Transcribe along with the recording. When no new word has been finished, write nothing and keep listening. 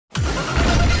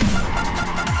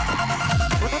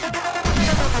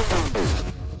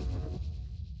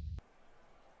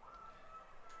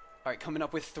right, coming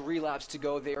up with 3 laps to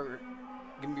go. They are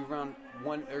going to be around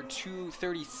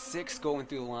 2:36 going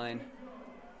through the line.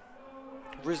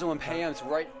 Rizzo and Payamps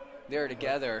right there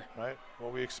together. Right.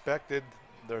 What we expected.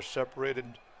 They're separated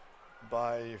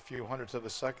by a few hundredths of a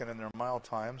second in their mile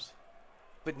times.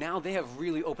 But now they have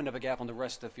really opened up a gap on the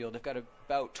rest of the field. They've got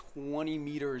about 20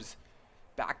 meters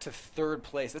back to 3rd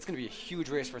place. That's going to be a huge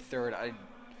race for 3rd.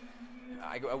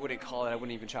 I wouldn't call it. I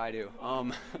wouldn't even try to.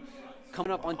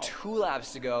 Coming up on 2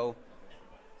 laps to go,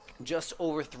 just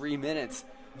over 3 minutes.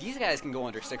 These guys can go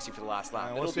under 60 for the last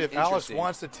lap. We'll see if Alex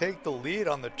wants to take the lead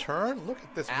on the turn. Look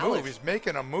at this move. He's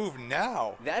making a move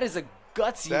now. That is a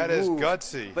gutsy move. That is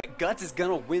gutsy. But guts is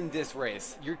going to win this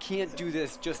race. You can't do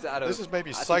this just out of... This is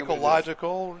maybe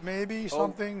psychological, maybe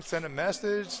something. Send a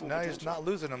message. Now he's not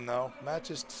losing him, though. Matt's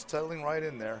just settling right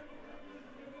in there.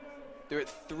 They're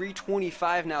at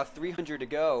 3:25 now, 300 to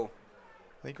go.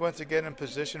 I think he wants to get in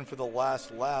position for the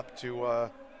last lap to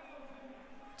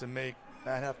make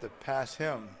Matt have to pass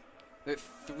him. They're at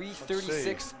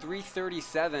 3:36,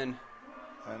 3:37.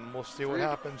 And we'll see what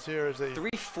happens here as they...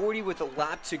 3:40 with a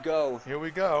lap to go. Here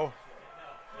we go.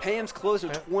 Payamps closed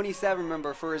in 27,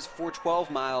 remember, for his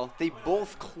 4:12 mile. They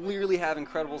both clearly have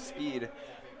incredible speed.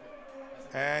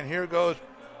 And here goes...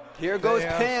 Here goes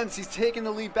Payamps. He's taking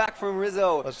the lead back from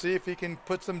Rizzo. Let's see if he can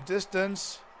put some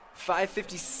distance.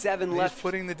 5:57 left. He's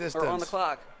putting the distance. Or on the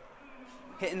clock.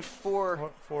 Hitting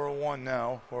 4:01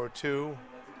 now. 4:02,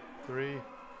 3.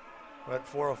 We're at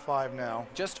 4:05 now.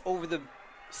 Just over the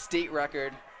state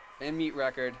record and meet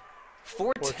record.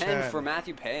 4:10 for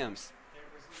Matthew Payamps.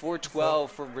 4:12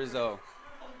 for Rizzo.